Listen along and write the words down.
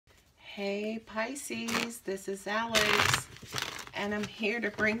Hey Pisces, this is Alex, and I'm here to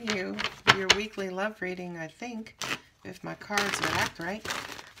bring you your weekly love reading, I think, if my cards would act right.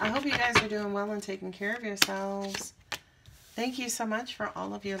 I hope you guys are doing well and taking care of yourselves. Thank you so much for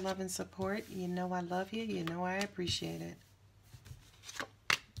all of your love and support. You know I love you. You know I appreciate it.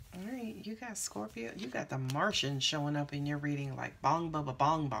 All right, you got Scorpio. You got the Martian showing up in your reading like bong, bubba,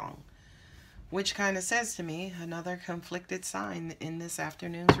 bong, bong. Which kind of says to me, another conflicted sign in this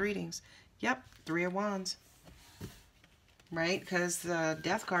afternoon's readings. Yep, Three of Wands. Right? Because the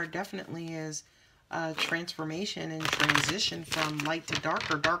Death card definitely is a transformation and transition from light to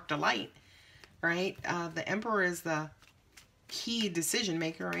dark or dark to light. Right? The Emperor is the key decision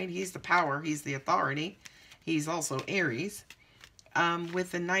maker, right? He's the power. He's the authority. He's also Aries.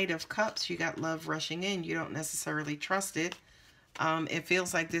 With the Knight of Cups, you got love rushing in. You don't necessarily trust it. It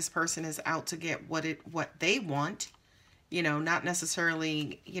feels like this person is out to get what they want, you know, not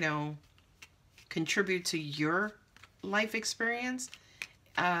necessarily, you know, contribute to your life experience.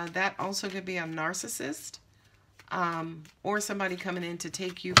 That also could be a narcissist, or somebody coming in to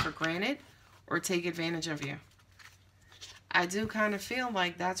take you for granted or take advantage of you. I do kind of feel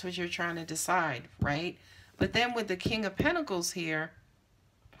like that's what you're trying to decide, right? But then with the King of Pentacles here,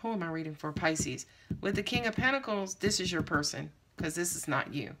 who am I reading for? Pisces. With the King of Pentacles, this is your person. Because this is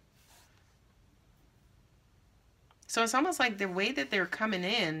not you. So it's almost like the way that they're coming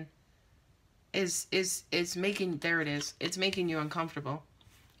in is making, there it is. It's making you uncomfortable.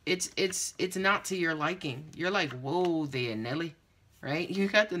 It's not to your liking. You're like, whoa there, Nelly. Right? You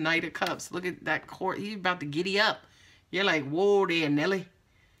got the Knight of Cups. Look at that court. He's about to giddy up. You're like, whoa there, Nelly.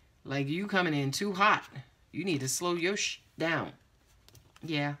 Like you coming in too hot. You need to slow your down.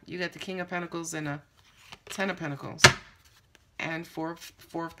 Yeah, you got the King of Pentacles and a Ten of Pentacles. And four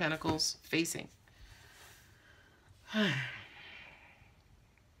of Pentacles facing.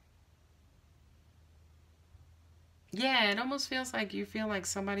 Yeah, it almost feels like you feel like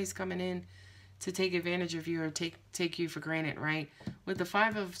somebody's coming in to take advantage of you or take you for granted, right? With the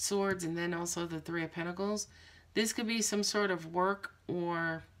Five of Swords and then also the Three of Pentacles, this could be some sort of work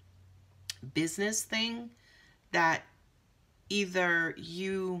or business thing that either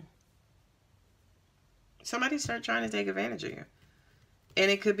somebody start trying to take advantage of you. And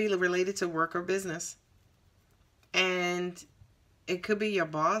it could be related to work or business. And it could be your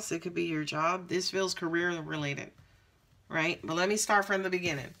boss. It could be your job. This feels career related. Right? But let me start from the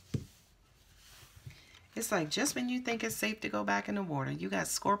beginning. It's like just when you think it's safe to go back in the water. You got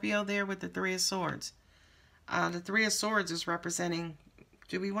Scorpio there with the Three of Swords. The Three of Swords is representing,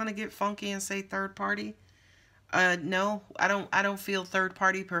 do we want to get funky and say third party? No, I don't feel third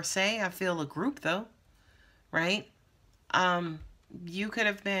party per se. I feel a group though. Right? You could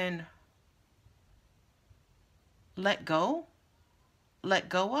have been let go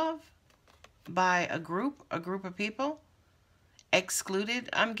of by a group of people, excluded,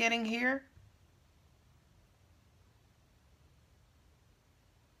 I'm getting here.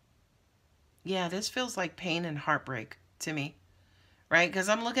 Yeah, this feels like pain and heartbreak to me, right? Because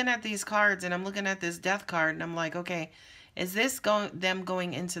I'm looking at these cards and I'm looking at this Death card and I'm like, okay, is this them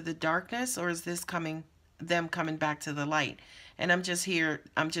going into the darkness or is this them coming back to the light? And I'm just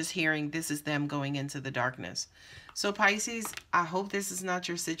hearing this is them going into the darkness. So Pisces, I hope this is not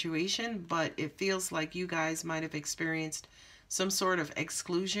your situation, but it feels like you guys might have experienced some sort of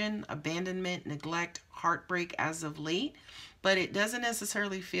exclusion, abandonment, neglect, heartbreak as of late. But it doesn't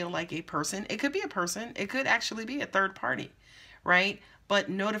necessarily feel like a person. It could be a person. It could actually be a third party, right? But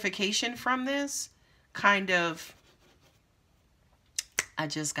notification from this kind of, I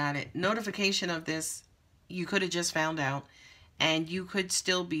just got it. Notification of this, you could have just found out. And you could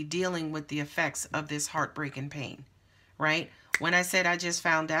still be dealing with the effects of this heartbreak and pain, right? When I said I just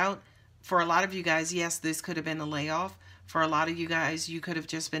found out, for a lot of you guys, yes, this could have been a layoff. For a lot of you guys, you could have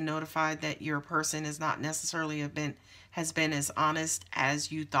just been notified that your person is not necessarily has been as honest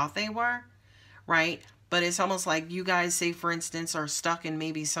as you thought they were, right? But it's almost like you guys, say for instance, are stuck in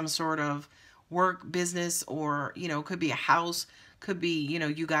maybe some sort of work, business, or, you know, could be a house. Could be, you know,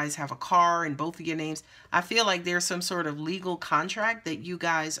 you guys have a car in both of your names. I feel like there's some sort of legal contract that you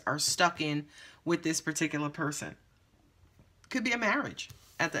guys are stuck in with this particular person. Could be a marriage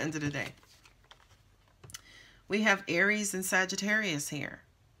at the end of the day. We have Aries and Sagittarius here,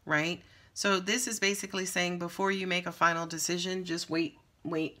 right? So this is basically saying before you make a final decision, just wait.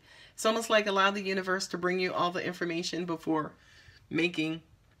 It's almost like allow the universe to bring you all the information before making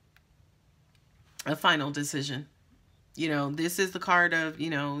a final decision. You know, this is the card of, you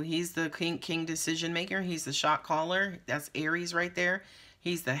know, he's the king decision maker. He's the shot caller. That's Aries right there.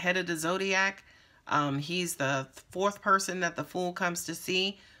 He's the head of the zodiac. He's the fourth person that the Fool comes to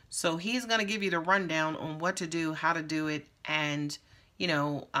see So he's going to give you the rundown on what to do, how to do it, and, you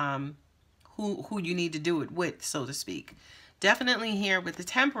know, who you need to do it with, so to speak. Definitely here with the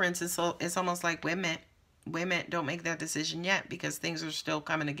Temperance, it's almost like, wait a minute, don't make that decision yet, because things are still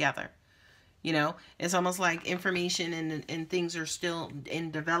coming together. You know, it's almost like information and things are still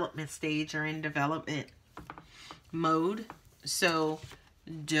in development stage or in development mode. So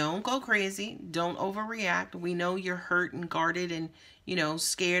don't go crazy. Don't overreact. We know you're hurt and guarded and, you know,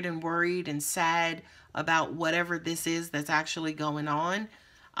 scared and worried and sad about whatever this is that's actually going on.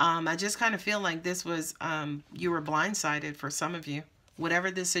 I just kind of feel like this was, you were blindsided for some of you. Whatever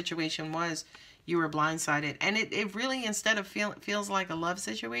this situation was, you were blindsided. And it really, instead of feels like a love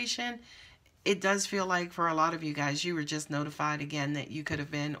situation, it does feel like for a lot of you guys, you were just notified again that you could have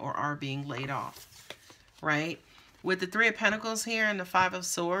been or are being laid off, right? With the Three of Pentacles here and the Five of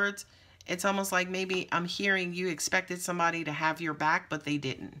Swords, it's almost like maybe I'm hearing you expected somebody to have your back, but they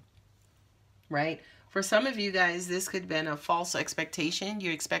didn't, right? For some of you guys, this could have been a false expectation.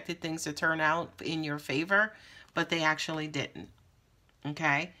 You expected things to turn out in your favor, but they actually didn't,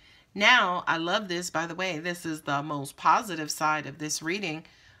 okay? Now, I love this, by the way. This is the most positive side of this reading,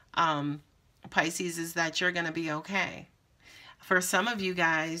 Pisces, is that you're going to be okay. For some of you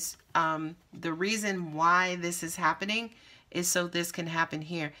guys, the reason why this is happening is so this can happen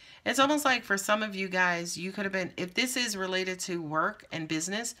here. It's almost like for some of you guys, you could have been, if this is related to work and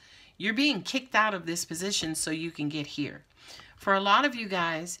business, you're being kicked out of this position so you can get here. For a lot of you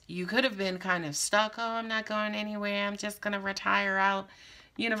guys, you could have been kind of stuck. Oh, I'm not going anywhere. I'm just going to retire out.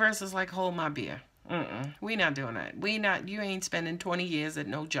 Universe is like, hold my beer. We not doing that. You ain't spending 20 years at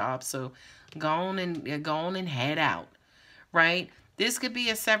no job. So go on and head out, right? This could be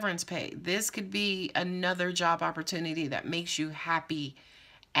a severance pay. This could be another job opportunity that makes you happy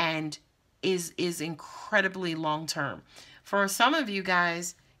and is incredibly long-term. For some of you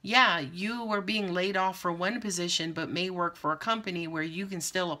guys, yeah, you were being laid off for one position, but may work for a company where you can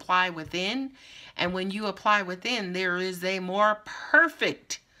still apply within. And when you apply within, there is a more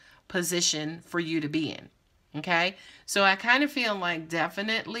perfect position for you to be in. Okay, so I kind of feel like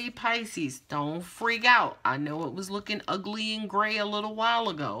definitely Pisces, don't freak out. I know it was looking ugly and gray a little while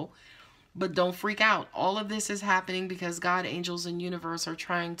ago, but don't freak out. All of this is happening because God, angels, and universe are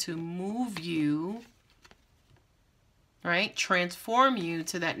trying to move you, right? Transform you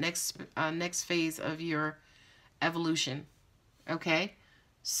to that next phase of your evolution. Okay,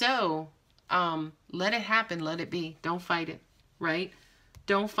 so let it happen. Let it be. Don't fight it, right?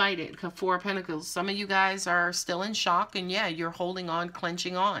 Don't fight it. Four of Pentacles. Some of you guys are still in shock, and yeah, you're holding on,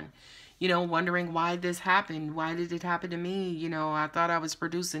 clenching on, you know, wondering why this happened. Why did it happen to me? You know, I thought I was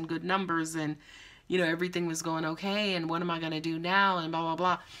producing good numbers and, you know, everything was going okay, and what am I going to do now, and blah, blah,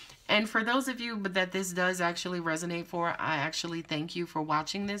 blah. And for those of you that this does actually resonate for, I actually thank you for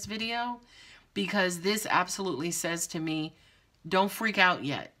watching this video, because this absolutely says to me, don't freak out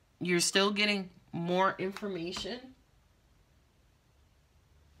yet. You're still getting more information.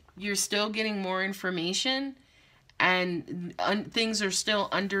 You're still getting more information, and things are still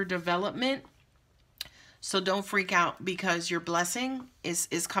under development. So don't freak out, because your blessing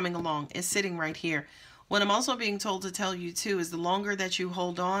is coming along. It's sitting right here. What I'm also being told to tell you too is the longer that you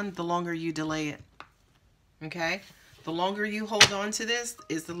hold on, the longer you delay it. Okay? The longer you hold on to this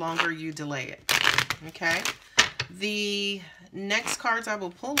is the longer you delay it. Okay? The next cards I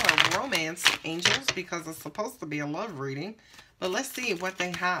will pull are romance angels, because it's supposed to be a love reading. But let's see what they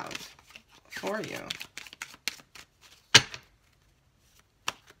have for you.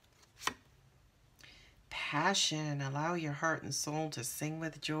 Passion. Allow your heart and soul to sing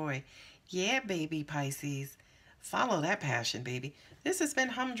with joy. Yeah, baby Pisces. Follow that passion, baby. This has been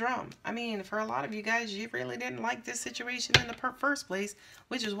humdrum. I mean, for a lot of you guys, you really didn't like this situation in the first place,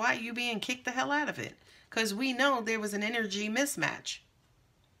 which is why you being kicked the hell out of it. Because we know there was an energy mismatch.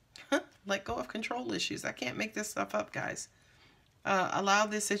 Let go of control issues. I can't make this stuff up, guys. Allow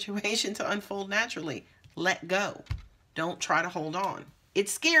this situation to unfold naturally. Let go. Don't try to hold on.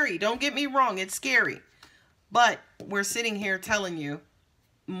 It's scary. Don't get me wrong. It's scary. But we're sitting here telling you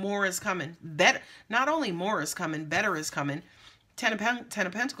more is coming. Better. Not only more is coming, better is coming. Ten of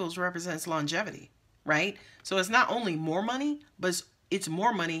Pentacles represents longevity, right? So it's not only more money, but it's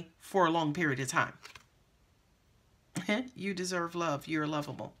more money for a long period of time. You deserve love. You're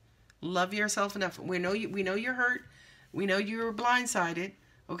lovable. Love yourself enough. We know you're hurt. We know you were blindsided,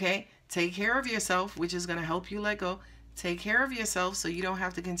 okay? Take care of yourself, which is going to help you let go. Take care of yourself so you don't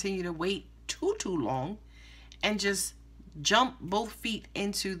have to continue to wait too long, and just jump both feet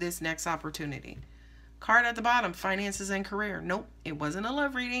into this next opportunity. Card at the bottom, finances and career. Nope, it wasn't a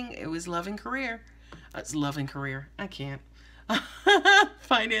love reading. It was love and career. It's love and career. I can't.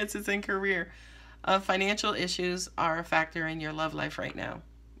 Finances and career. Financial issues are a factor in your love life right now.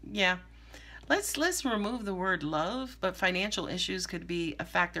 Yeah. Let's remove the word love, but financial issues could be a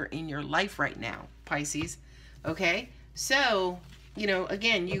factor in your life right now, Pisces. Okay? So, you know,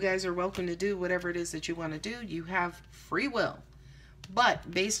 again, you guys are welcome to do whatever it is that you want to do. You have free will.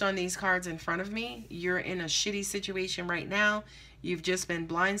 But based on these cards in front of me, you're in a shitty situation right now. You've just been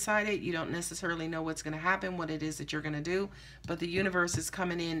blindsided. You don't necessarily know what's going to happen, what it is that you're going to do. But the universe is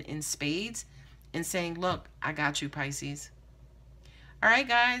coming in spades and saying, look, I got you, Pisces. All right,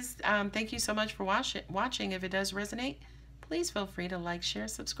 guys. Thank you so much for watching. If it does resonate, please feel free to like, share,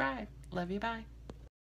 subscribe. Love you. Bye.